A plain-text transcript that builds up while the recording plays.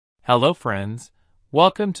Hello friends,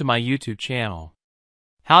 welcome to my YouTube channel.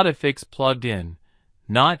 How to fix plugged in,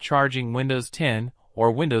 not charging Windows 10 or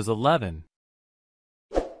Windows 11.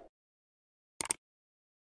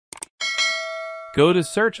 Go to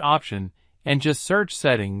search option and just search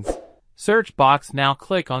settings. Search box, now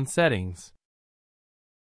click on settings.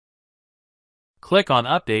 Click on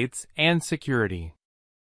updates and security.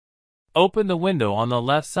 Open the window on the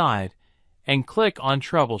left side and click on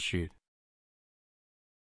troubleshoot.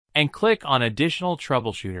 And click on additional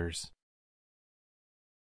troubleshooters.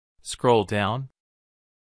 Scroll down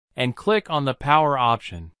and click on the power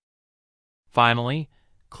option. Finally,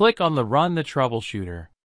 click on the run the troubleshooter.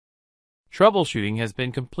 Troubleshooting has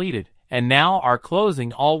been completed and now are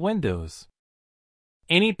closing all windows.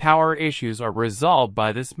 Any power issues are resolved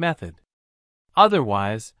by this method.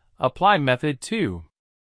 Otherwise, apply method 2.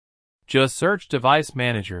 Just search Device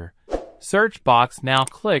Manager. Search box, now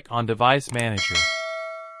click on Device Manager.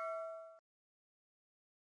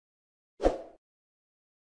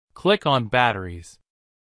 Click on Batteries.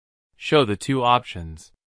 Show the two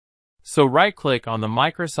options. So right-click on the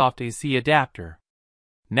Microsoft AC adapter.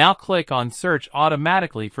 Now click on Search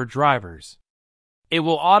automatically for drivers. It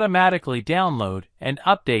will automatically download and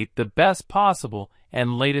update the best possible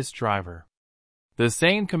and latest driver. The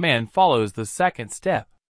same command follows the second step.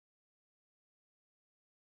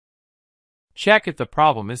 Check if the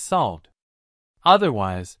problem is solved.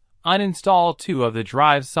 Otherwise, uninstall 2 of the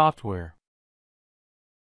drive's software.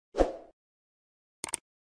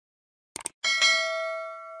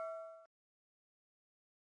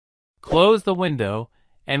 Close the window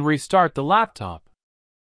and restart the laptop.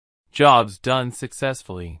 Job's done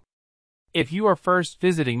successfully. If you are first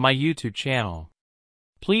visiting my YouTube channel,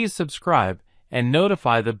 please subscribe and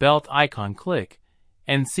notify the bell icon, click,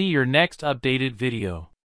 and see your next updated video.